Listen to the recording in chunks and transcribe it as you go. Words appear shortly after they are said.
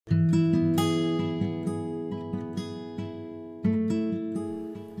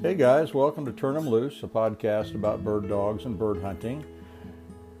Hey guys, welcome to Turn 'em Loose, a podcast about bird dogs and bird hunting.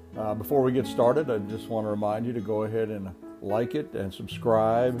 Before we get started, I just want to remind you to go ahead and like it and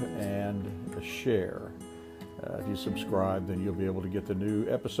subscribe and share. If you subscribe, then you'll be able to get the new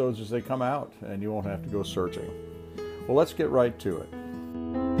episodes as they come out, and you won't have to go searching. Well, let's get right to it.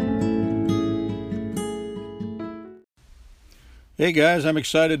 Hey guys, I'm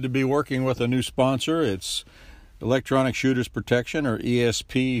excited to be working with a new sponsor. It's Electronic Shooters Protection, or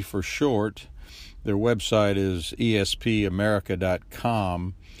ESP for short. Their website is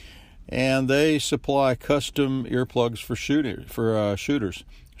espamerica.com, and they supply custom earplugs for shooters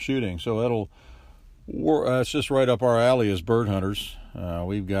shooting. So it's just right up our alley as bird hunters.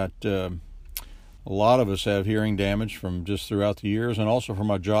 We've got a lot of us have hearing damage from just throughout the years, and also from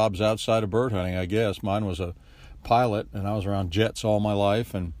our jobs outside of bird hunting. I guess mine was a pilot, and I was around jets all my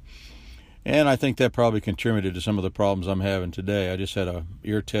life, and I think that probably contributed to some of the problems I'm having today. I just had a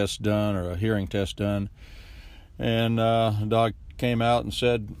ear test done, or a hearing test done, and the dog came out and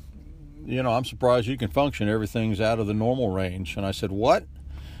said, I'm surprised you can function. Everything's out of the normal range. And I said, what?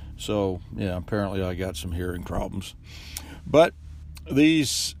 So, yeah, apparently I got some hearing problems. But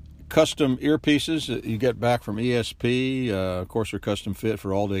these custom earpieces that you get back from ESP, of course, are custom fit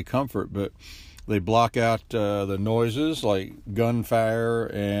for all-day comfort, but they block out the noises like gunfire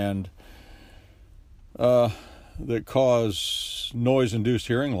and that cause noise-induced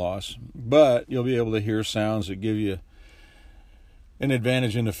hearing loss, but you'll be able to hear sounds that give you an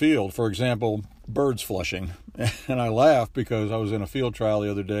advantage in the field. For example, birds flushing. And I laughed because I was in a field trial the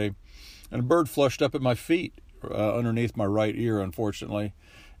other day, and a bird flushed up at my feet underneath my right ear, unfortunately.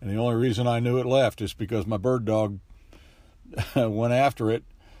 And the only reason I knew it left is because my bird dog went after it.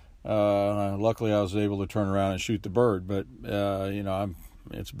 Luckily, I was able to turn around and shoot the bird, but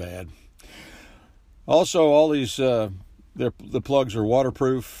it's bad. Also, all these the plugs are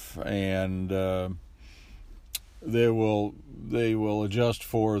waterproof, and they will adjust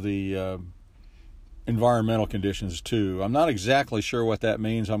for the environmental conditions too. I'm not exactly sure what that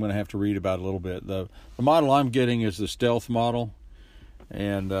means. I'm going to have to read about it a little bit. The model I'm getting is the Stealth model,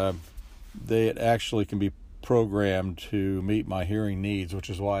 and it actually can be programmed to meet my hearing needs, which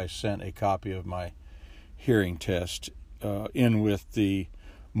is why I sent a copy of my hearing test in with the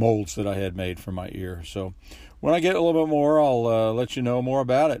molds that I had made for my ear. So when I get a little bit more, I'll let you know more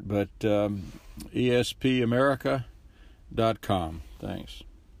about it. But espamerica.com. Thanks.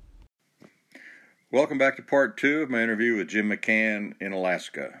 Welcome back to part 2 of my interview with Jim McCann in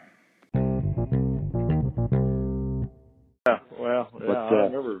Alaska. I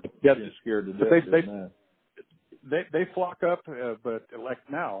remember getting scared to death. They flock up, but like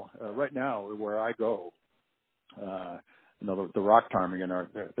now, right now, where I go, the rock ptarmigan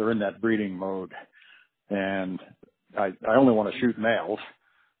they're in that breeding mode, and I only want to shoot males.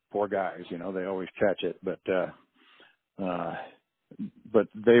 Poor guys, they always catch it, but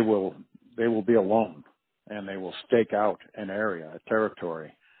they will be alone, and they will stake out an area, a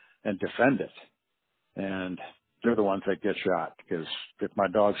territory, and defend it. And they're the ones that get shot, because if my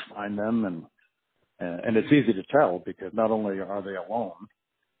dogs find them, and it's easy to tell because not only are they alone,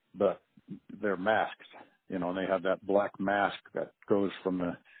 but they're masked. And they have that black mask that goes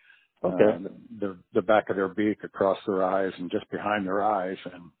from the back of their beak across their eyes and just behind their eyes,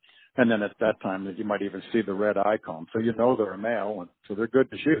 and then at that time that you might even see the red eye cone, so they're a male, and so they're good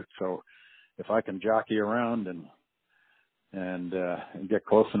to shoot. So if I can jockey around and get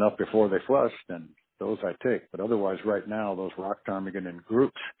close enough before they flush, then those I take. But otherwise, right now, those rock ptarmigan in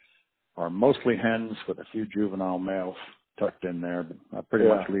groups are mostly hens with a few juvenile males tucked in there, but I pretty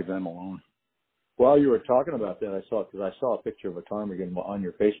much leave them alone. While you were talking about that, I saw a picture of a ptarmigan on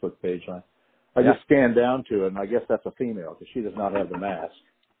your Facebook page. I just scanned down to it, and I guess that's a female because she does not have the mask.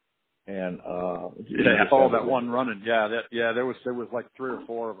 And that one running. There was like 3 or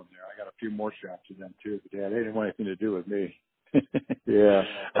 4 of them there. I got a few more shots of them too, but they didn't want anything to do with me. Yeah,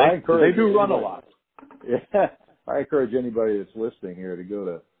 they do run a lot. Yeah, I encourage anybody that's listening here to go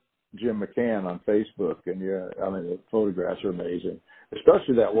to Jim McCann on Facebook, and the photographs are amazing,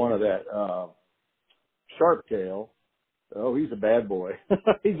 especially that one of that sharp tail. Oh, he's a bad boy.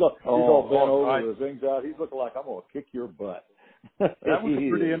 he's all bent over with his wings out. He's looking like I'm going to kick your butt. That was a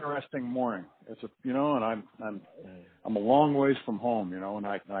pretty interesting morning. It's and I'm a long ways from home, and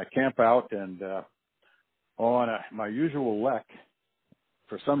I camp out, and on my usual lek,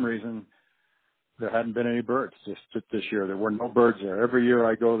 for some reason there hadn't been any birds this year. There were no birds there. Every year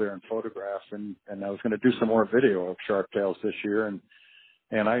I go there and photograph, and I was going to do some more video of sharp-tails this year,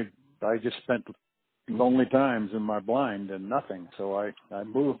 and I just spent lonely times in my blind and nothing. So I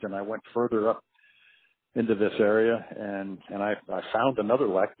moved, and I went further up into this area, and I found another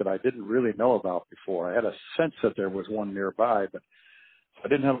lek that I didn't really know about before. I had a sense that there was one nearby, but I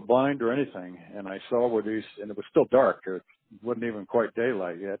didn't have a blind or anything, and I saw where these, and it was still dark. It wasn't even quite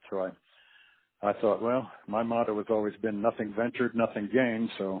daylight yet, so I thought, well, my motto has always been nothing ventured, nothing gained,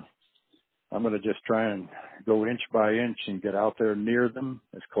 so I'm going to just try and go inch by inch and get out there near them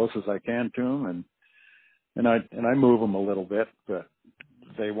as close as I can to them, and I move them a little bit, but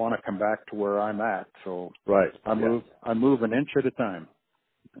they want to come back to where I'm at, so right. I move an inch at a time.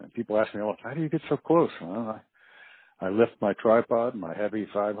 And people ask me, "Oh, how do you get so close?" Well, I lift my tripod, my heavy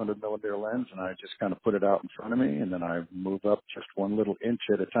 500 millimeter lens, and I just kind of put it out in front of me, and then I move up just one little inch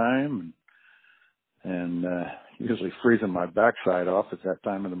at a time, and usually freezing my backside off at that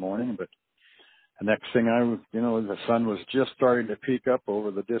time of the morning. But the next thing the sun was just starting to peek up over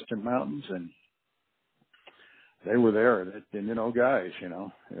the distant mountains, and they were there. And guys,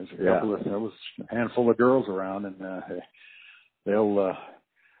 there's there was a handful of girls around, and they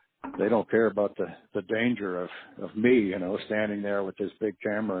don't care about the danger of me, standing there with this big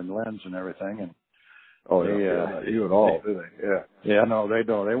camera and lens and everything. And you at all, do they? Yeah. Yeah, no, they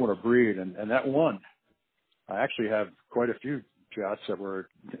don't. They want to breed, and that one, I actually have quite a few shots that were.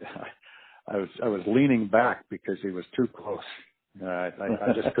 I was leaning back because he was too close. I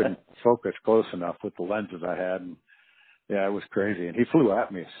just couldn't focus close enough with the lenses I had, and yeah, it was crazy. And he flew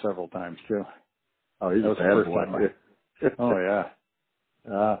at me several times too. Oh, he's a bad one. Oh yeah.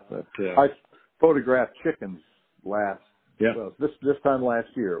 But I photographed chickens this time last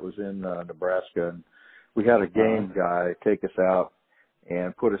year. It was in Nebraska, and we had a game guy take us out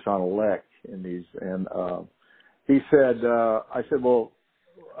and put us on a lek in these. And he said, I said, well,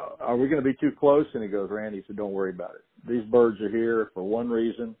 are we going to be too close? And he goes, Randy, he said, don't worry about it. These birds are here for one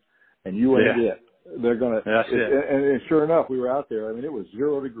reason, and you ain't it. They're going to. That's it. And sure enough, we were out there. I mean, it was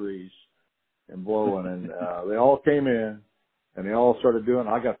 0 degrees and blowing, and they all came in, and they all started doing.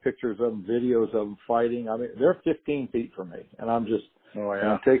 I got pictures of them, videos of them fighting. I mean, they're 15 feet from me, and I'm just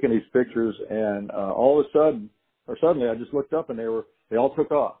I'm taking these pictures, and all of a sudden, or suddenly, I just looked up, and they all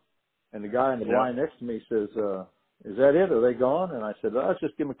took off, and the guy in the blind next to me says, "Is that it? Are they gone?" And I said, "Let's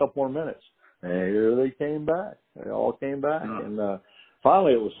just give them a couple more minutes." And here they came back. They all came back, and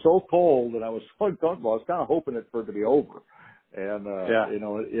finally, it was so cold, and I was so uncomfortable. I was kind of hoping for it to be over. And,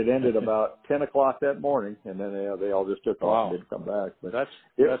 it ended about 10 o'clock that morning, and then they all just took off and didn't come back. But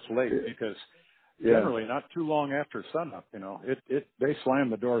that's late because generally not too long after sunup, they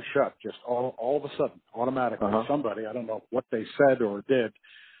slammed the door shut just all of a sudden, automatically. Somebody, I don't know what they said or did,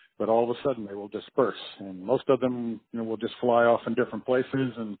 but all of a sudden they will disperse. And most of them, will just fly off in different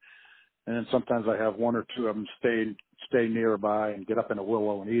places. And then sometimes I have one or two of them stay nearby and get up in a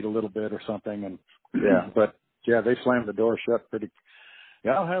willow and eat a little bit or something. And but they slammed the door shut pretty.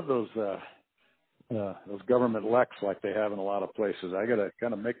 Yeah, I don't have those government leks like they have in a lot of places. I got to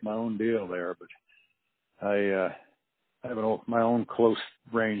kind of make my own deal there. But I have my own close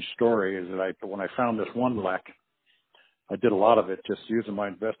range story. Is that when I found this one lek, I did a lot of it just using my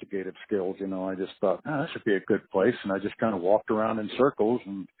investigative skills. I just thought, that should be a good place, and I just kind of walked around in circles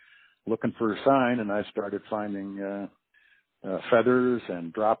and looking for a sign, and I started finding feathers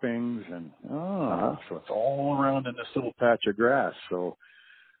and droppings, and so it's all around in this little patch of grass. So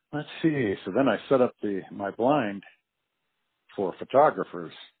let's see. So then I set up my blind for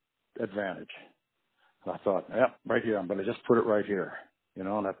photographer's advantage. I thought, right here. I'm going to just put it right here. And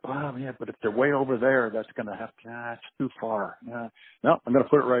I thought, but if they're way over there, that's going to have to, it's too far. No, I'm going to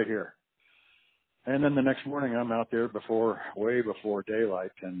put it right here. And then the next morning I'm out there way before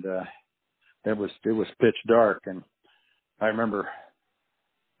daylight, and it was pitch dark. And I remember,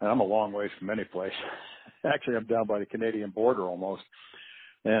 I'm a long ways from any place. Actually, I'm down by the Canadian border almost.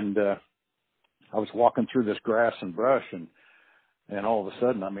 And I was walking through this grass and brush, and all of a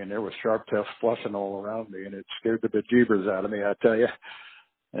sudden, there was sharp-tails flushing all around me, and it scared the bejeebers out of me, I tell you.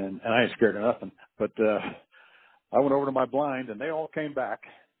 And I ain't scared of nothing. But I went over to my blind, and they all came back.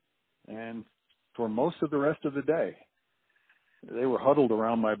 And for most of the rest of the day, they were huddled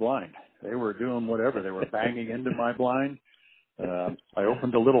around my blind. They were doing whatever. They were banging into my blind. I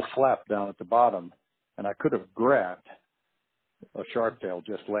opened a little flap down at the bottom, and I could have grabbed a sharp-tail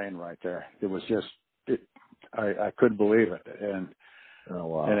just laying right there. It was just, I couldn't believe it. And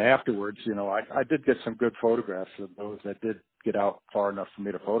and afterwards, I did get some good photographs of those that did get out far enough for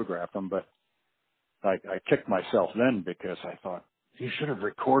me to photograph them, but I kicked myself then because I thought, you should have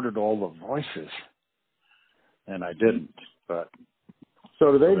recorded all the voices. And I didn't. But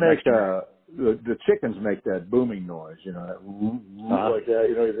so do they make the chickens make that booming noise, that like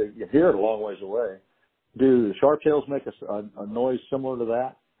that, you hear it a long ways away. Do the sharp tails make a noise similar to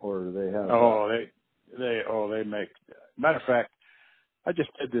that, or do they have? they make. Matter of fact, I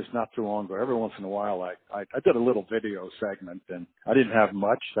just did this not too long ago. Every once in a while, I did a little video segment, and I didn't have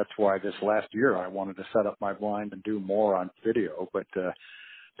much. That's why this last year I wanted to set up my blind and do more on video, but to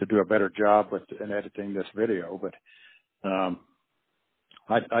do a better job in editing this video. But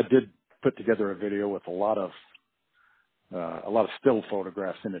I did put together a video with a lot of still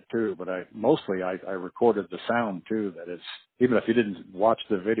photographs in it too. But I recorded the sound too. That is, even if you didn't watch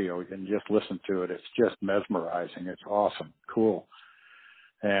the video, you can just listen to it. It's just mesmerizing. It's awesome, cool.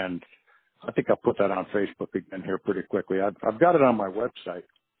 And I think I'll put that on Facebook again here pretty quickly. I've got it on my website.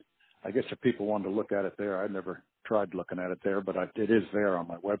 I guess if people wanted to look at it there, I never tried looking at it there, but it is there on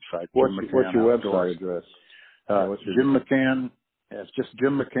my website. What's your website address? Jim McCann. It's just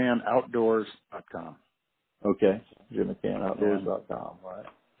JimMcCannOutdoors.com. Okay, JimMcCannOutdoors.com. Right.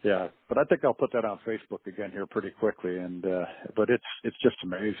 Yeah, but I think I'll put that on Facebook again here pretty quickly. And but it's just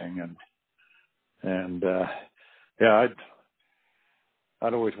amazing. And yeah,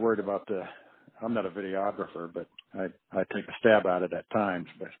 I'd always worried about I'm not a videographer, but I take a stab at it at times.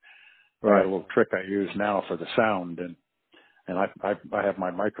 But I have a little trick I use now for the sound, and I have my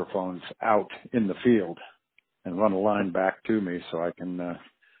microphones out in the field and run a line back to me so I can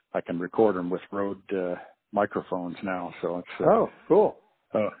record them with Rode microphones now. So it's cool.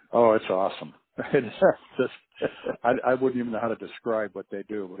 It's awesome. It's just I wouldn't even know how to describe what they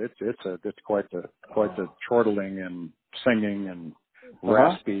do, but it's quite the chortling and singing and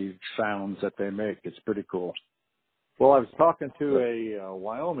raspy sounds that they make. It's pretty cool. Well, I was talking to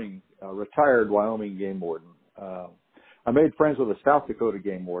a retired Wyoming game warden. I made friends with a South Dakota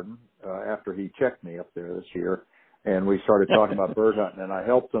game warden after he checked me up there this year, and we started talking about bird hunting. And I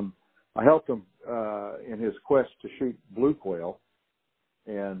helped him in his quest to shoot blue quail.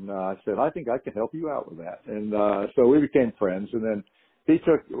 And I said, I think I can help you out with that. And so we became friends. And then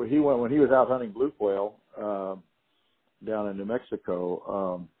when he was out hunting blue quail down in New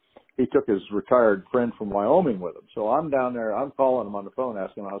Mexico, he took his retired friend from Wyoming with him. So I'm down there, I'm calling him on the phone,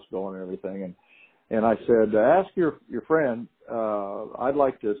 asking how it's going and everything. And I said, ask your friend, I'd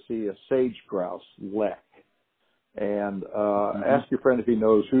like to see a sage grouse lek. And ask your friend if he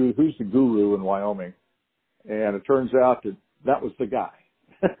knows who's the guru in Wyoming. And it turns out that was the guy.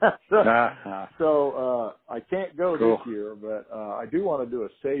 So I can't go this year, but I do want to do a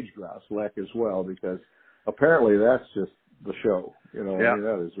sage grouse lek as well, because apparently that's just the show. You know, I mean,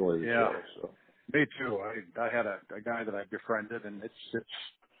 that is really the show. So. Me too. I had a guy that I befriended, and it's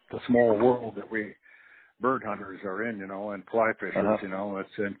the small world that we bird hunters are in, you know, and fly fishers, you know.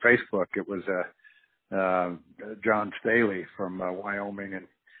 It's in Facebook. It was John Staley from Wyoming, and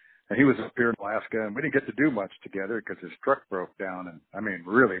he was up here in Alaska, and we didn't get to do much together because his truck broke down, and I mean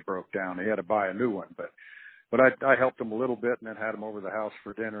really broke down. He had to buy a new one, but I helped him a little bit, and then had him over the house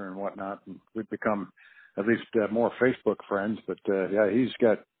for dinner and whatnot, and we've become at least more Facebook friends. But he's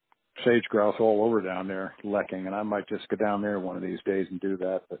got sage grouse all over down there lekking, and I might just go down there one of these days and do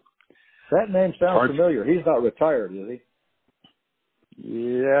that. But that name sounds familiar. He's not retired, is he?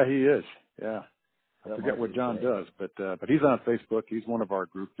 Yeah, he is. Yeah. I forget what John does, but he's on Facebook. He's one of our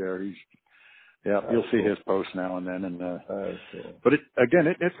group there. You'll see his posts now and then. And but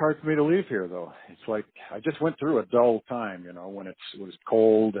it's hard for me to leave here though. It's like I just went through a dull time, you know, when it was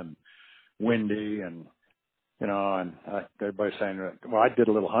cold and windy, and you know, and everybody's saying, well, I did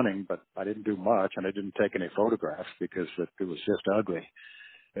a little hunting, but I didn't do much, and I didn't take any photographs because it was just ugly.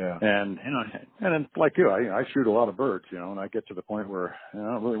 Yeah. And, you know, and then, like you, I shoot a lot of birds, you know, and I get to the point where I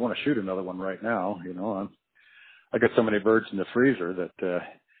don't really want to shoot another one right now. You know, I got so many birds in the freezer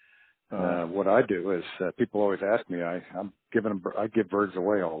that, what I do is, people always ask me, I give birds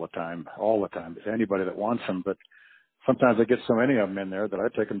away all the time to anybody that wants them. But sometimes I get so many of them in there that I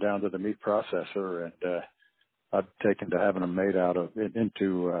take them down to the meat processor, and, I've taken to having them made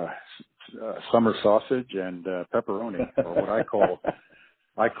into summer sausage and, pepperoni, or what I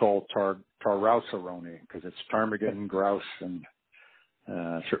call tarrouseroni, because it's ptarmigan, grouse, and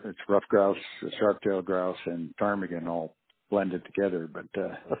it's rough grouse, sharp-tailed grouse, and ptarmigan all blended together. But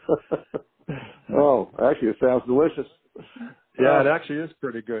actually, it sounds delicious. Yeah, it actually is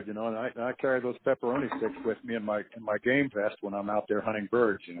pretty good, you know. And I carry those pepperoni sticks with me in my game vest when I'm out there hunting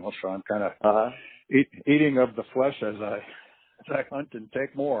birds, you know. So I'm kind of eating of the flesh as I hunt and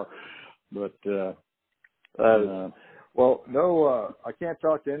take more. But well, no, I can't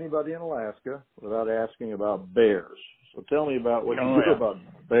talk to anybody in Alaska without asking about bears. So tell me about what you do about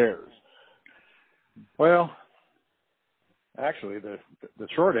bears. Well, actually, the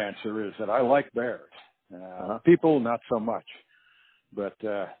short answer is that I like bears. People, not so much. But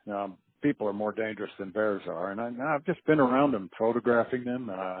people are more dangerous than bears are. And I've just been around them, photographing them.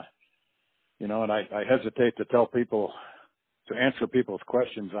 and I hesitate to tell people, to answer people's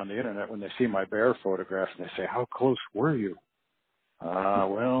questions on the internet when they see my bear photographs and they say, how close were you?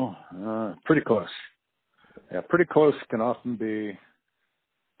 Pretty close. Yeah, pretty close can often be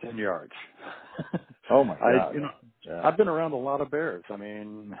 10 yards. Oh my God. I've been around a lot of bears. I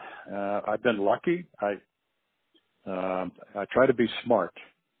mean, I've been lucky. I try to be smart.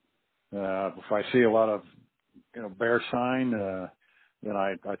 If I see a lot of, bear sign, then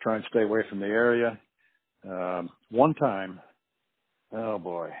I try and stay away from the area. One time, oh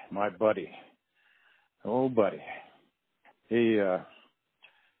boy, my buddy, he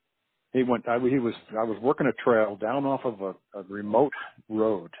went, I was working a trail down off of a remote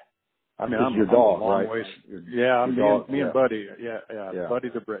road. I mean, I'm your a dog, long right? ways. Your dog, Me and Buddy, Buddy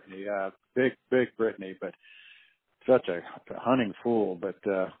the Brittany, big Brittany, but such a hunting fool. But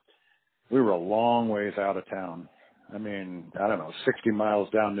we were a long ways out of town. I mean, I don't know, 60 miles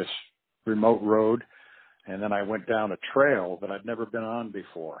down this remote road, and then I went down a trail that I'd never been on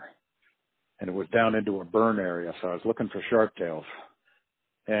before, and it was down into a burn area. So I was looking for sharp tails,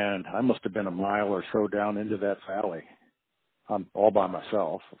 and I must have been a mile or so down into that valley. I'm all by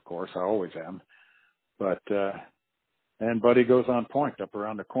myself, of course. I always am. But, and Buddy goes on point up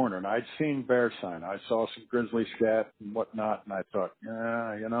around the corner. And I'd seen bear sign. I saw some grizzly scat and whatnot. And I thought,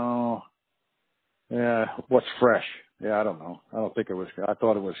 what's fresh? Yeah, I don't know. I don't think it was, I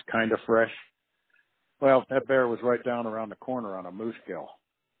thought it was kind of fresh. Well, that bear was right down around the corner on a moose kill.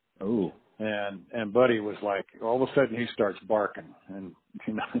 Ooh. And Buddy was like, all of a sudden he starts barking. And,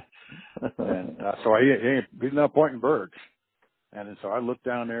 so he's not pointing birds. And so I looked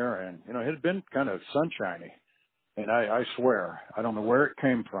down there and, it had been kind of sunshiny. And I swear, I don't know where it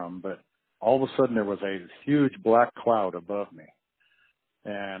came from, but all of a sudden there was a huge black cloud above me.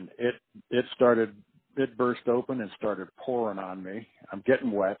 And it burst open and started pouring on me. I'm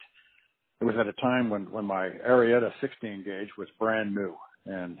getting wet. It was at a time when my Arietta 16 gauge was brand new.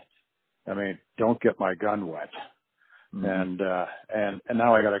 And I mean, don't get my gun wet. Mm-hmm. And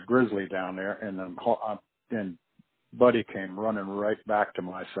now I got a grizzly down there and Buddy came running right back to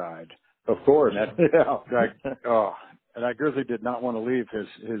my side. Of course. And that grizzly did not want to leave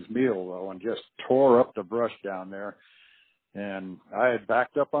his meal though, and just tore up the brush down there. And I had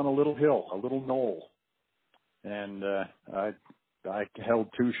backed up on a little hill, a little knoll, and I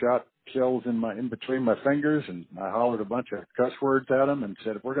held 2 shot shells in between my fingers, and I hollered a bunch of cuss words at him and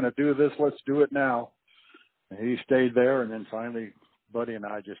said, "If we're going to do this, let's do it now." And he stayed there, and then finally Buddy and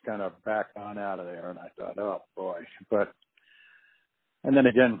I just kind of backed on out of there, and I thought, oh boy. And then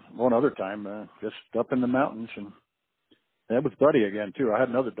again, one other time, just up in the mountains, and that was Buddy again too. I had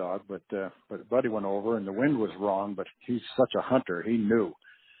another dog, but Buddy went over, and the wind was wrong, but he's such a hunter. He knew.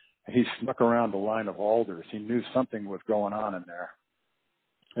 He snuck around the line of alders. He knew something was going on in there.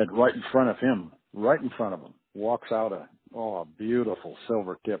 And right in front of him, walks out a beautiful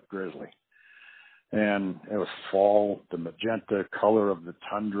silver-tipped grizzly. And it was fall, the magenta color of the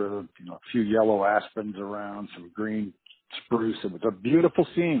tundra, a few yellow aspens around, some green spruce. It was a beautiful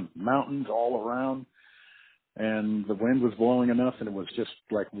scene, mountains all around, and the wind was blowing enough, and it was just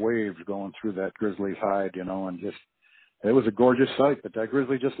like waves going through that grizzly's hide, and just, it was a gorgeous sight. But that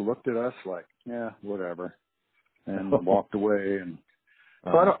grizzly just looked at us like, yeah, whatever, and walked away. And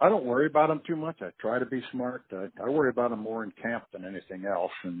so I don't worry about them too much. I try to be smart. I worry about them more in camp than anything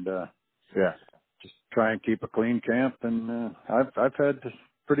else, and just try and keep a clean camp, and I've had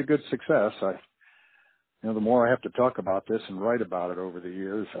pretty good success. The more I have to talk about this and write about it over the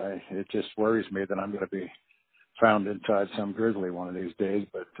years, it just worries me that I'm going to be found inside some grizzly one of these days.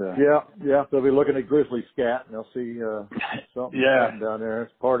 But they'll be looking at grizzly scat, and they'll see something down there.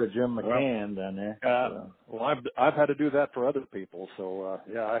 It's part of Jim McCann down there. Well, I've had to do that for other people, so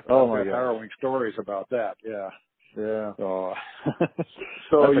I've got harrowing stories about that. Yeah. So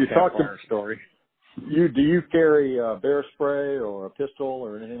so you talked about story. Do you carry bear spray or a pistol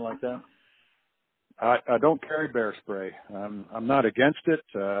or anything like that? I don't carry bear spray. I'm not against it.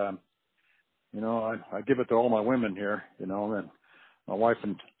 I give it to all my women here, and my wife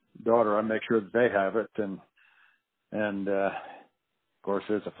and daughter, I make sure that they have it. And of course,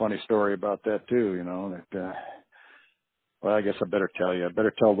 there's a funny story about that too, well, I guess I better tell you. I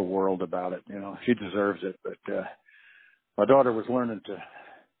better tell the world about it. She deserves it. But my daughter was learning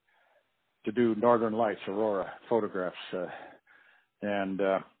to do Northern Lights, Aurora photographs,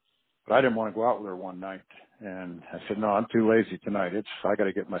 but I didn't want to go out with her one night, and I said, no, I'm too lazy tonight. I got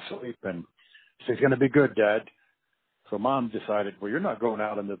to get my sleep. And she said, it's going to be good, Dad. So Mom decided, well, you're not going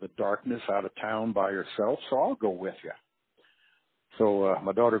out into the darkness out of town by yourself, so I'll go with you. So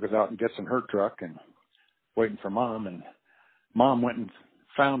my daughter goes out and gets in her truck and waiting for Mom, and Mom went and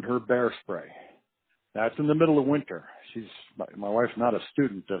found her bear spray. That's in the middle of winter. My wife's not a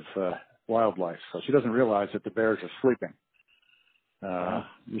student of wildlife, so she doesn't realize that the bears are sleeping.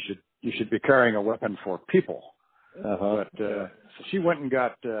 You should be carrying a weapon for people. But so she went and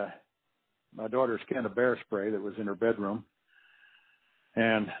got my daughter's can of bear spray that was in her bedroom,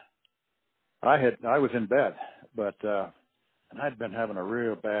 and I was in bed, but and I'd been having a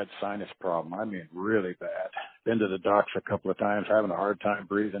real bad sinus problem. I mean, really bad. Been to the docs a couple of times, having a hard time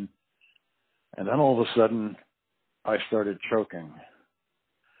breathing. And then all of a sudden, I started choking.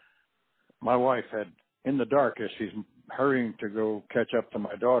 My wife had, in the dark, as she's hurrying to go catch up to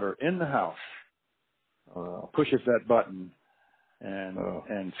my daughter in the house, pushes that button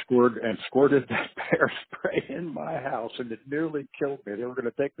and squirted that bear spray in my house, and it nearly killed me. They were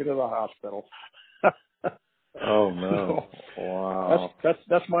going to take me to the hospital. Oh no! So, wow.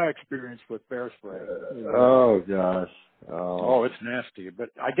 That's my experience with bear spray. Oh gosh. Oh, it's nasty, but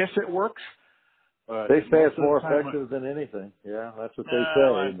I guess it works. But they say it's more effective than anything. Yeah, that's what they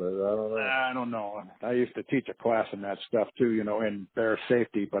say, but I don't know. I don't know. I used to teach a class in that stuff too, in bear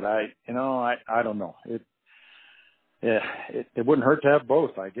safety, but I don't know. It wouldn't hurt to have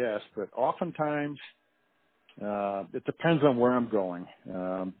both, I guess, but oftentimes it depends on where I'm going.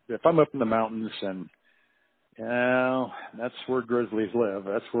 If I'm up in the mountains and that's where grizzlies live.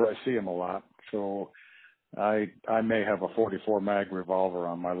 That's where I see them a lot. So I may have a 44 mag revolver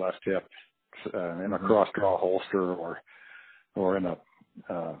on my left hip in a cross draw holster or in a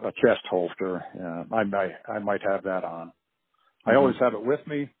chest holster. I might have that on. I always have it with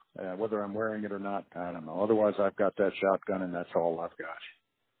me, whether I'm wearing it or not. I don't know. Otherwise, I've got that shotgun, and that's all I've got.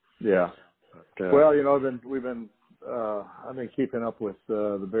 Yeah. But, well, I've been keeping up with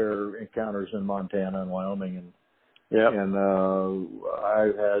the bear encounters in Montana and Wyoming, and I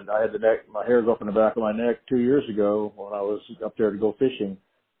had my hairs up in the back of my neck 2 years ago when I was up there to go fishing.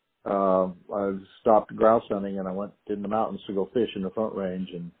 I stopped grouse hunting and I went in the mountains to go fish in the Front Range,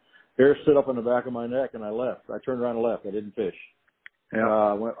 and hair stood up in the back of my neck, and I left. I turned around and left. I didn't fish. Yeah.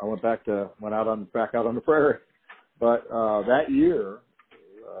 I went back out on the prairie. But that year,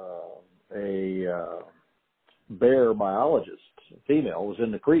 a bear biologist, female, was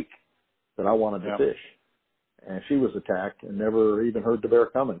in the creek that I wanted to fish, and she was attacked and never even heard the bear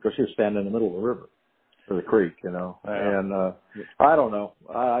coming because she was standing in the middle of the river or the creek, and I don't know.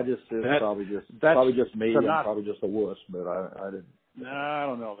 It's probably just me. I'm probably just a wuss, but I didn't. No, I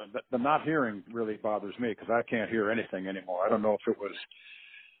don't know. The not hearing really bothers me because I can't hear anything anymore. I don't know if it was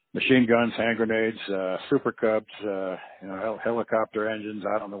machine guns, hand grenades, super cubs, helicopter engines.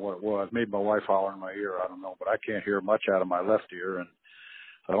 I don't know what it was. Maybe my wife hollering in my ear. I don't know, but I can't hear much out of my left ear, and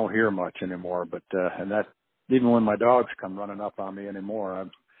I don't hear much anymore. But and that even when my dogs come running up on me anymore,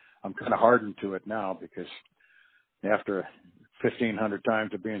 I'm kind of hardened to it now because after 1,500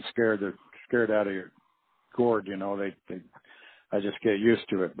 times of being scared, they're scared out of your gourd. I just get used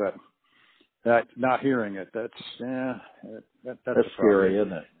to it. But that not hearing it, that's scary,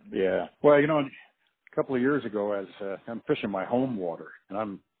 isn't it? Yeah. Well, a couple of years ago, as I'm fishing my home water,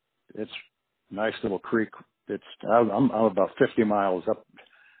 and it's a nice little creek. I'm about 50 miles up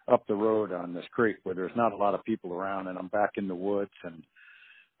the road on this creek where there's not a lot of people around, and I'm back in the woods, and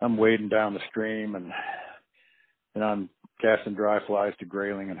I'm wading down the stream, and I'm casting dry flies to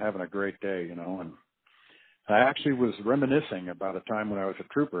grayling and having a great day, and I actually was reminiscing about a time when I was a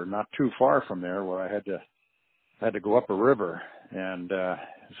trooper not too far from there where I had to go up a river, and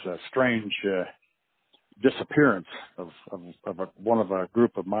it's a strange disappearance of one of a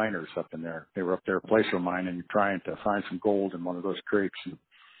group of miners up in there. They were up there placer mining, trying to find some gold in one of those creeks.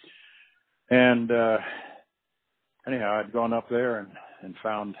 And anyhow, I'd gone up there and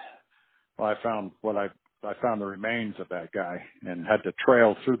found the remains of that guy and had to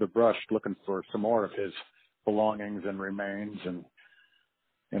trail through the brush looking for some more of his belongings and remains. And,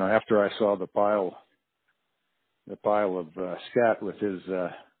 after I saw the pile of scat with his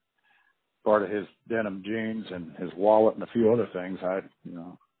part of his denim jeans and his wallet and a few other things, I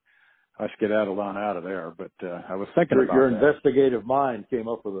skedaddled on out of there. But I was thinking about your that. investigative mind came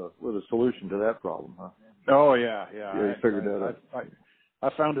up with a solution to that problem, huh? Oh yeah. You figured that out. I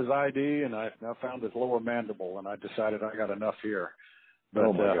found his ID and I found his lower mandible, and I decided I got enough here. But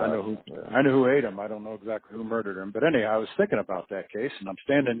I know who ate him. I don't know exactly who murdered him. But anyhow, I was thinking about that case, and I'm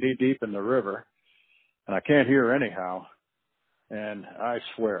standing knee deep in the river, and I can't hear anyhow. And I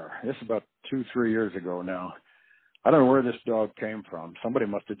swear, this is about 2-3 years ago now. I don't know where this dog came from. Somebody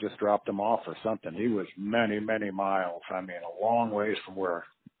must have just dropped him off or something. He was many, many miles. I mean, a long ways from where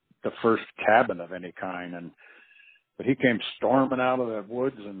the first cabin of any kind. But he came storming out of the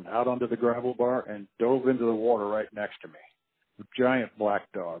woods and out onto the gravel bar and dove into the water right next to me. giant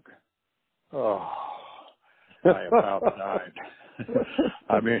black dog. Oh, I about died.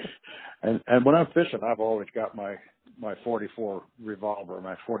 I mean, and when I'm fishing, I've always got my 44 revolver,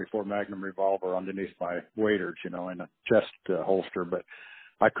 my 44 Magnum revolver underneath my waders, in a chest holster, but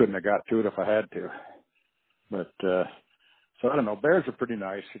I couldn't have got to it if I had to. But, so I don't know, bears are pretty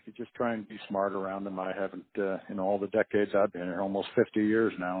nice if you just try and be smart around them. I haven't, in all the decades I've been here, almost 50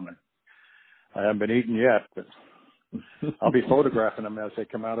 years now, and I haven't been eaten yet, but I'll be photographing them as they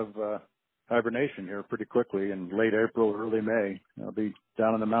come out of, hibernation here pretty quickly in late April, early May. I'll be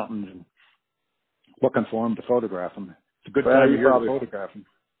down in the mountains and looking for them to photograph them. It's a good time of year to photograph them.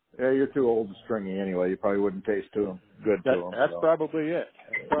 Yeah, you're too old and stringy anyway. You probably wouldn't taste good to them. That's probably it.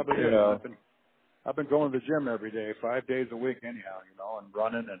 Yeah. I've been going to the gym every day, 5 days a week anyhow, and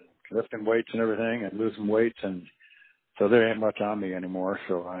running and lifting weights and everything and losing weights, and so there ain't much on me anymore.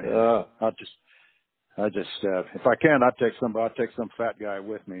 So I just if I can, I'll take some fat guy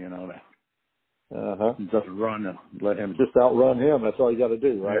with me, just run and let him just outrun him. That's all you got to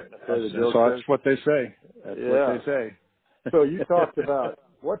do, right? That's what they say. That's what they say. So you talked about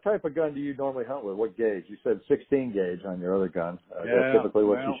what type of gun do you normally hunt with? What gauge? You said 16 gauge on your other gun. That's typically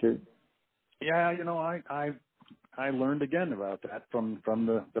what you shoot. Yeah, I learned again about that from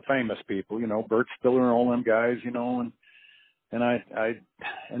the famous people, Bert Spiller and all them guys, and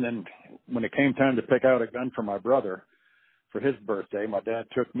then when it came time to pick out a gun for my brother for his birthday, my dad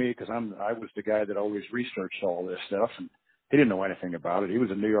took me because I was the guy that always researched all this stuff, and he didn't know anything about it. He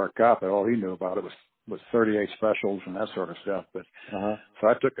was a New York cop, but all he knew about it was 38 specials and that sort of stuff. But so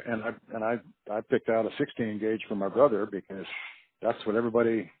I took and I picked out a 16 gauge for my brother because that's what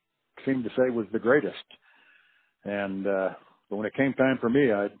everybody seemed to say was the greatest. And but when it came time for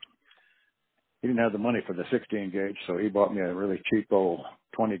me, he didn't have the money for the 16 gauge, so he bought me a really cheap old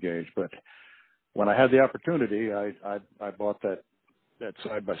 20 gauge. But when I had the opportunity, I bought that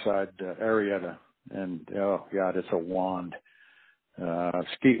side by side Arietta, and oh God, it's a wand.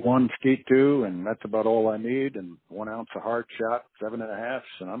 Skeet 1, Skeet 2, and that's about all I need. And 1 ounce of hard shot, 7.5,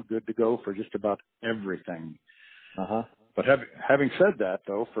 and I'm good to go for just about everything. But having said that,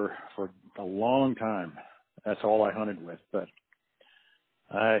 though, for a long time, that's all I hunted with. But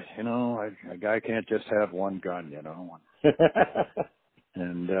a guy can't just have one gun,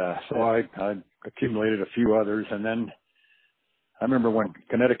 And so I accumulated a few others, and then I remember when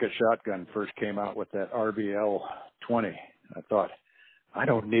Connecticut Shotgun first came out with that RBL 20. I thought, I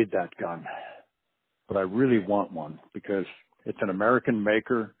don't need that gun, but I really want one because it's an American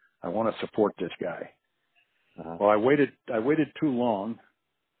maker. I want to support this guy. Well, I waited too long,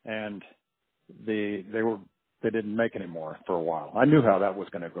 and they didn't make any more for a while. I knew how that was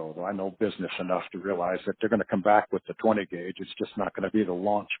going to go, though. I know business enough to realize that they're going to come back with the 20 gauge. It's just not going to be the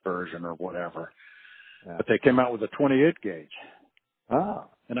launch version or whatever. Yeah. But they came out with a 28 gauge.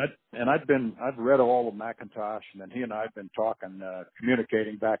 And I've read all of McIntosh, and then he and I have been talking,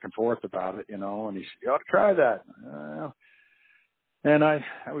 communicating back and forth about it, and he said, you ought to try that. And I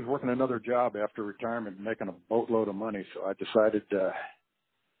was working another job after retirement, making a boatload of money, so I decided,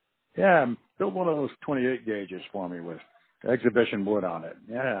 build one of those 28 gauges for me with exhibition wood on it.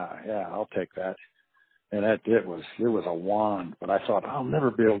 Yeah, I'll take that. And it was a wand, but I thought I'll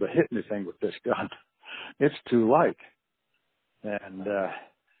never be able to hit anything with this gun. It's too light. And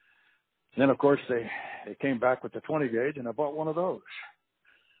then of course they came back with the 20 gauge, and I bought one of those.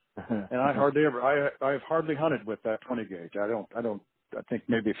 And I've hardly hunted with that 20 gauge. I think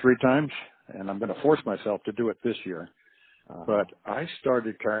maybe 3 times, and I'm going to force myself to do it this year. But I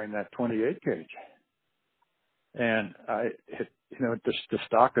started carrying that 28 gauge, and the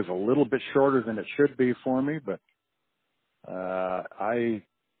stock is a little bit shorter than it should be for me, but I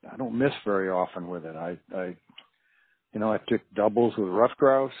don't miss very often with it. I took doubles with rough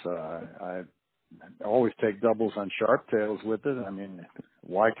grouse. I always take doubles on sharp tails with it. I mean,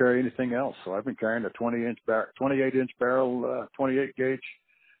 why carry anything else? So I've been carrying a 28-inch barrel, 28 gauge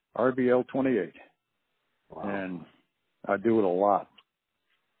RBL 28, and I do it a lot.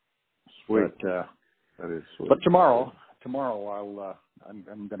 Sweet. But, that is sweet. But tomorrow I'm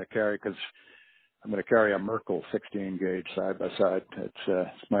going to carry, because I'm going to carry a Merkel 16 gauge side by side.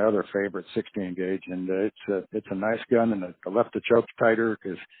 It's my other favorite 16 gauge, and it's a nice gun, and I left the choke tighter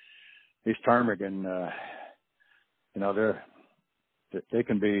because these ptarmigan, they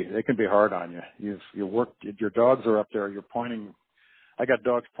can be hard on you. Your dogs are up there. You're pointing. I got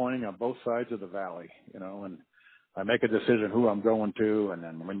dogs pointing on both sides of the valley, and I make a decision who I'm going to, and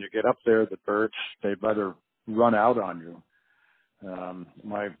then when you get up there, the birds, they'd rather run out on you.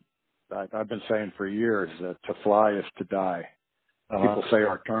 I've been saying for years that to fly is to die. People say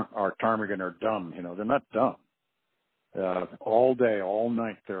our ptarmigan are dumb. They're not dumb. all day, all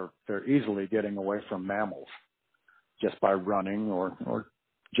night. They're easily getting away from mammals just by running or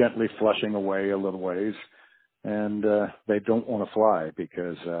gently flushing away a little ways. And they don't want to fly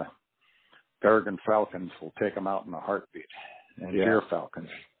because peregrine falcons will take them out in a heartbeat, and deer falcons.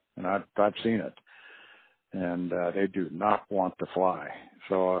 And I've seen it. And they do not want to fly.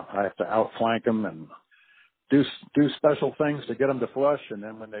 So I have to outflank them and do special things to get them to flush. And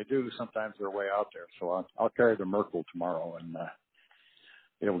then when they do, sometimes they're way out there. So I'll carry the Merkel tomorrow and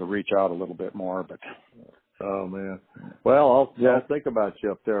be able to reach out a little bit more. But oh man, well I'll think about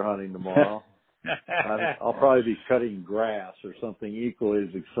you up there hunting tomorrow. I'll probably be cutting grass or something equally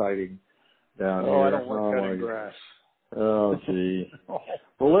as exciting down here. I don't want cutting grass. Oh, gee.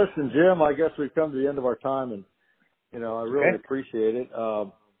 Well, listen, Jim, I guess we've come to the end of our time, and, I really appreciate it.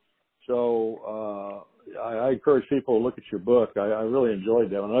 So I encourage people to look at your book. I really enjoyed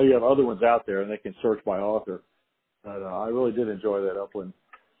that. I know you have other ones out there, and they can search by author. But I really did enjoy that Upland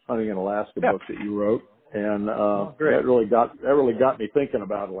Hunting in Alaska book that you wrote. And that really got me thinking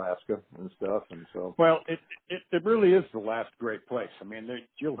about Alaska and stuff. And so, well, it really is the last great place. I mean,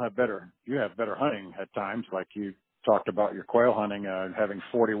 you have better hunting at times, like you talked about your quail hunting, having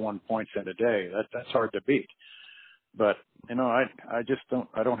 41 points in a day. That's hard to beat. But I just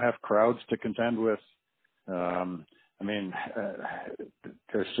don't have crowds to contend with.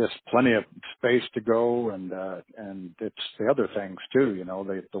 There's just plenty of space to go, and it's the other things too.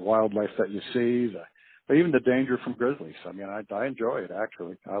 The wildlife that you see, but even the danger from grizzlies. I mean, I enjoy it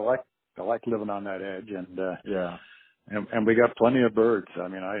actually. I like living on that edge, and we got plenty of birds. I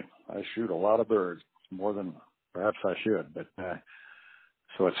mean, I shoot a lot of birds, more than perhaps I should, but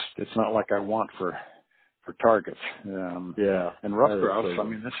so it's not like I want for targets. And rough grouse. I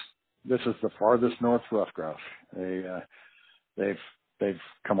mean, this is the farthest north rough grouse. They've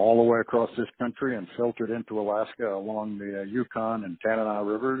come all the way across this country and filtered into Alaska along the Yukon and Tanana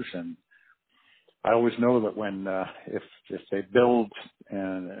rivers. And I always know that when if they build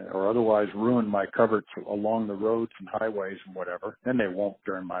or otherwise ruin my coverts along the roads and highways and whatever, then they won't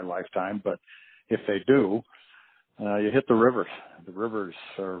during my lifetime. But if they do, you hit the rivers. The rivers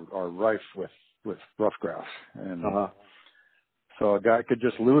are rife with rough grouse, and so a guy could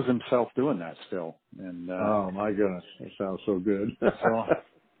just lose himself doing that still. And oh my goodness, that sounds so good. So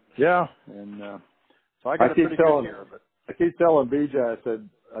I got a pretty good year. But I keep telling BJ,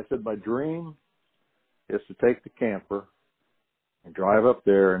 I said my dream is to take the camper and drive up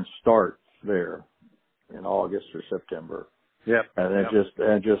there and start there in August or September. Yep. And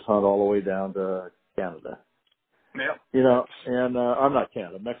then just hunt all the way down to Canada. Yeah. And I'm not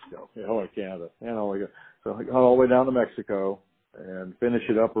Canada, Mexico. Canada. So I go all the way down to Mexico and finish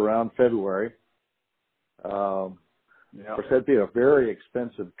it up around February. Of course, that'd be a very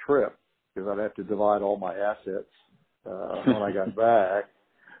expensive trip because I'd have to divide all my assets when I got back.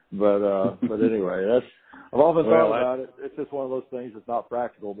 But anyway, I've often thought about it. It's just one of those things that's not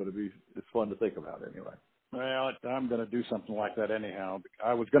practical, but it's fun to think about anyway. Well, I'm going to do something like that anyhow.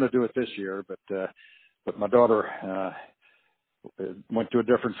 I was going to do it this year, but my daughter went to a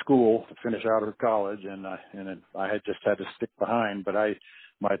different school to finish out her college, and I had just had to stick behind. But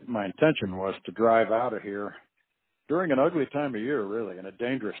my intention was to drive out of here during an ugly time of year, really, and a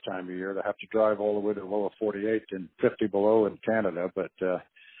dangerous time of year to have to drive all the way to the lower 48 and 50 below in Canada. But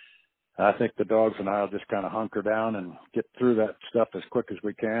I think the dogs and I will just kind of hunker down and get through that stuff as quick as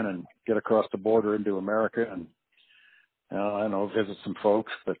we can and get across the border into America and I don't know, visit some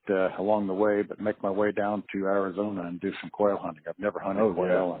folks, but along the way, but make my way down to Arizona and do some quail hunting. I've never hunted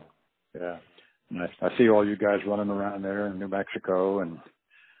quail. Yeah. And I see all you guys running around there in New Mexico, and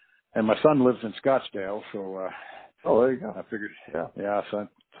my son lives in Scottsdale, so there you go. I figured, so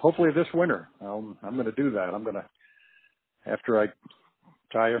hopefully this winter I'm going to do that. I'm going to, after I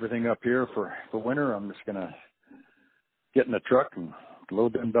tie everything up here for the winter, I'm just going to get in the truck and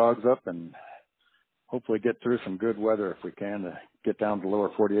load them dogs up and hopefully get through some good weather if we can to get down to the lower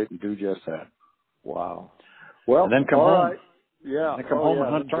 48 and do just that. Wow. Well, and then come home. Right. Yeah. And come home and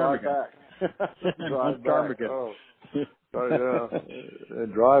hunt ptarmigan. Drive back.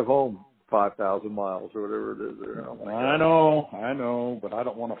 And drive home 5,000 miles or whatever it is there. Oh I know, but I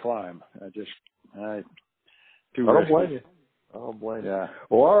don't want to fly them. I don't blame you. I don't blame you. Yeah.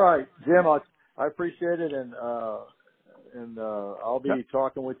 Well, all right, Jim, I appreciate it, and I'll be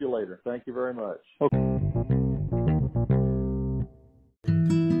talking with you later. Thank you very much. Okay.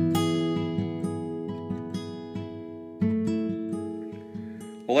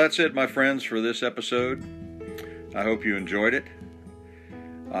 Well, that's it, my friends, for this episode. I hope you enjoyed it.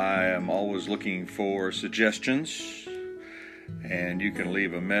 I am always looking for suggestions And you can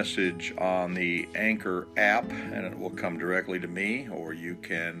leave a message on the Anchor app, and it will come directly to me, or you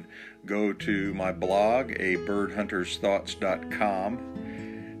can go to my blog,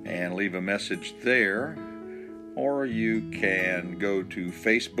 abirdhuntersthoughts.com, and leave a message there, or you can go to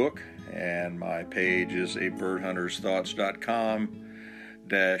Facebook, and my page is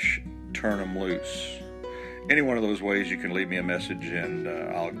abirdhuntersthoughts.com/turn 'em loose. Any one of those ways you can leave me a message, and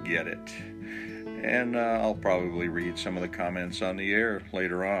I'll get it. And I'll probably read some of the comments on the air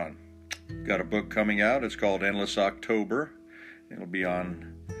later on. Got a book coming out. It's called Endless October. It'll be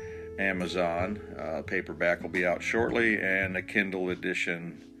on Amazon. Paperback will be out shortly, and a Kindle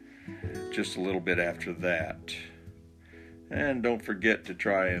edition just a little bit after that. And don't forget to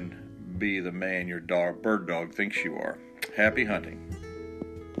try and be the man your bird dog thinks you are. Happy hunting.